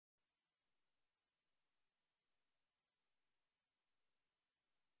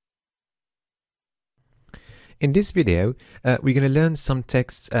In this video, we're going to learn some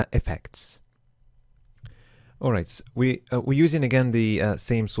text effects. Alright, so we're using again the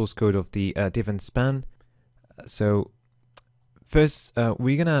same source code of the div and span. So first,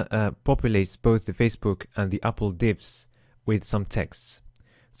 we're going to populate both the Facebook and the Apple divs with some text.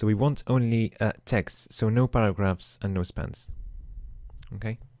 So we want only text, so no paragraphs and no spans.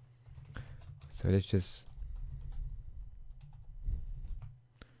 Okay, so let's just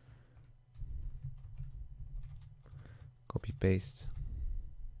copy paste.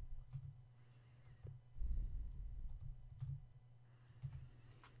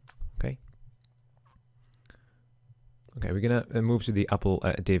 Okay, we're gonna move to the Apple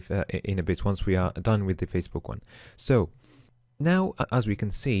div in a bit once we are done with the Facebook one. So now, as we can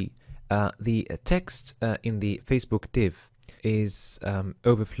see, the text in the Facebook div is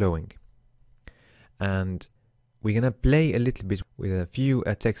overflowing, and we're gonna play a little bit with a few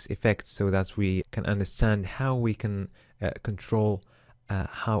text effects so that we can understand how we can control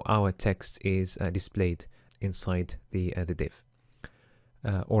how our text is displayed inside the div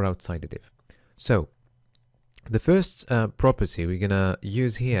or outside the div. So the first property we're gonna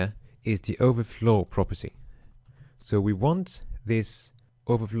use here is the overflow property. So we want this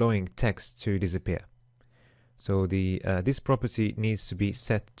overflowing text to disappear. So the this property needs to be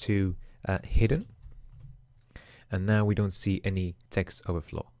set to hidden, and now we don't see any text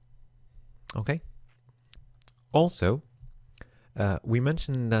overflow. Okay. Also, we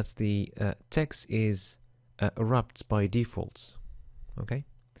mentioned that the text is wrapped by default. Okay,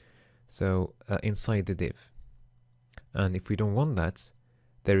 so inside the div. And if we don't want that,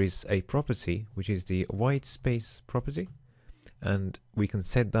 there is a property which is the white space property, and we can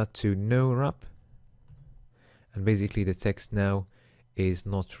set that to no wrap, and basically the text now is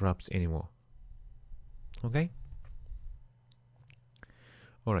not wrapped anymore. Okay.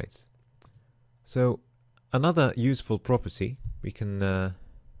 All right. So another useful property we can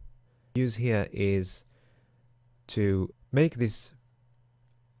use here is to make this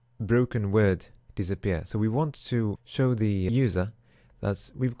broken word disappear. So we want to show the user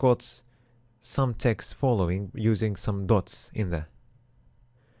that we've got some text following using some dots in there.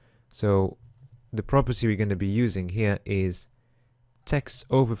 So the property we're going to be using here is text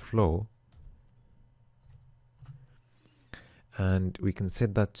overflow, and we can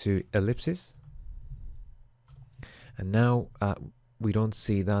set that to ellipses, and now we don't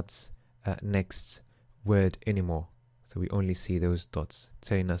see that next word anymore, so we only see those dots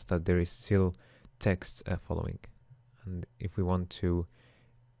telling us that there is still text following. And if we want to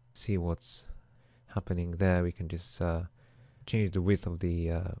see what's happening there, we can just change the width of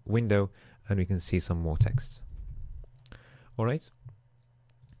the window, and we can see some more text. Alright,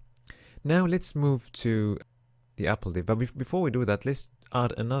 now let's move to the Apple div, but before we do that, let's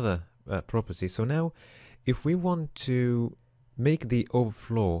add another property. So now if we want to make the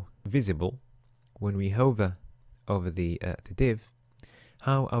overflow visible when we hover over the div,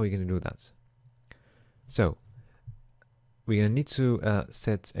 how are we going to do that? So we're going to need to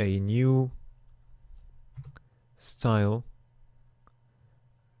set a new style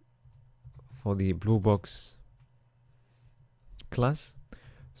for the blue box class.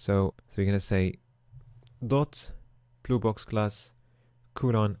 So we're going to say dot blue box class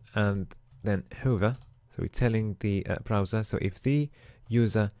colon and then hover. So we're telling the browser, so if the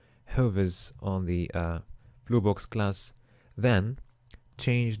user hovers on the blue box class, then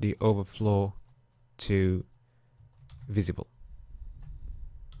change the overflow to visible.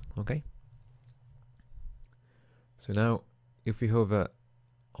 Okay, so now if we hover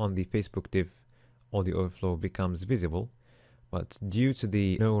on the Facebook div, all the overflow becomes visible, but due to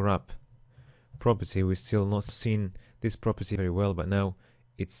the no wrap property, we've still not seen this property very well, but now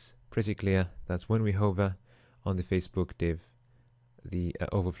it's pretty clear that when we hover on the Facebook div, the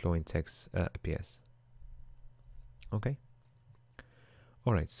overflowing text appears. Okay,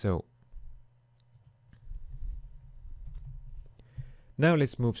 all right, so now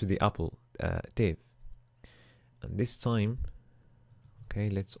let's move to the Apple div, and this time, okay,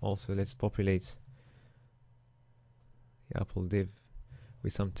 let's populate the Apple div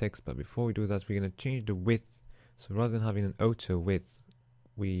with some text. But before we do that, we're going to change the width. So rather than having an auto width,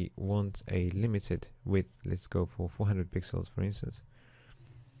 we want a limited width. Let's go for 400 pixels, for instance.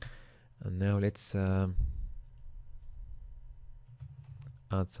 And now let's add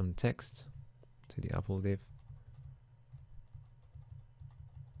some text to the Apple div.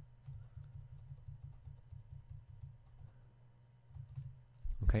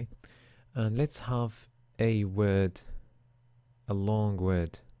 Okay, and let's have a word, a long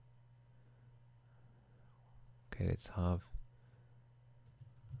word. Okay, let's have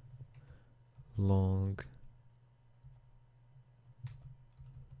long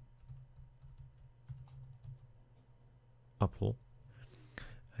apple.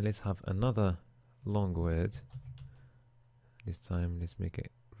 And let's have another long word. This time let's make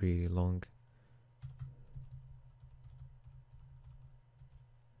it really long.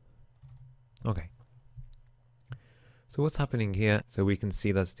 Okay. So what's happening here? So we can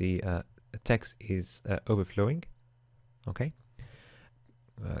see that the text is overflowing. Okay.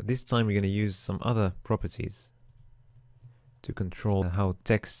 This time we're going to use some other properties to control how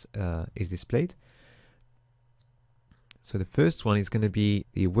text is displayed. So the first one is going to be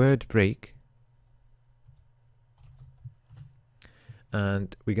the word break,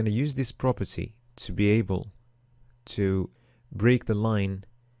 and we're going to use this property to be able to break the line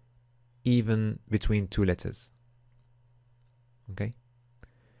even between two letters. Okay.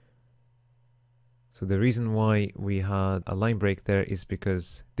 So the reason why we had a line break there is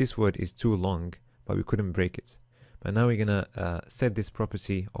because this word is too long, but we couldn't break it. But now we're gonna set this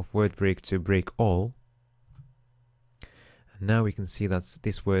property of word break to break all. And now we can see that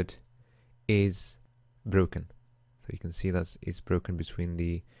this word is broken. So you can see that it's broken between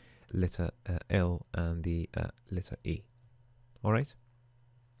the letter L and the letter E. All right.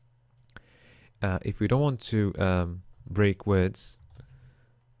 If we don't want to break words,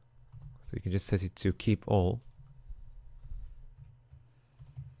 so you can just set it to keep all.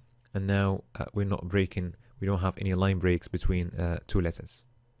 And now we're not breaking, we don't have any line breaks between two letters.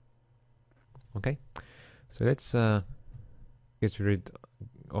 Okay, so let's get rid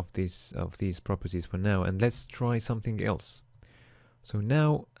of these properties for now, and let's try something else. So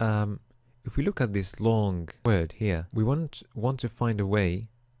now if we look at this long word here, we want to find a way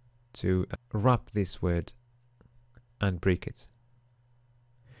to wrap this word and break it.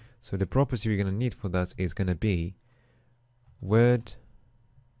 So the property we're going to need for that is going to be word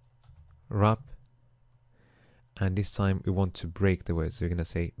wrap, and this time we want to break the word, so we're going to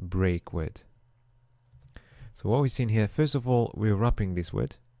say break word. So what we've seen here, first of all, we're wrapping this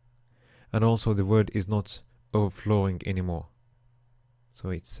word, and also the word is not overflowing anymore, so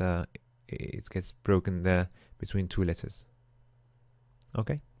it gets broken there between two letters.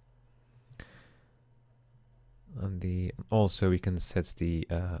 Okay. And also we can set the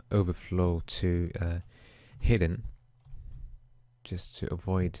overflow to hidden, just to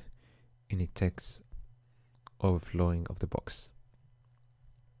avoid any text overflowing of the box.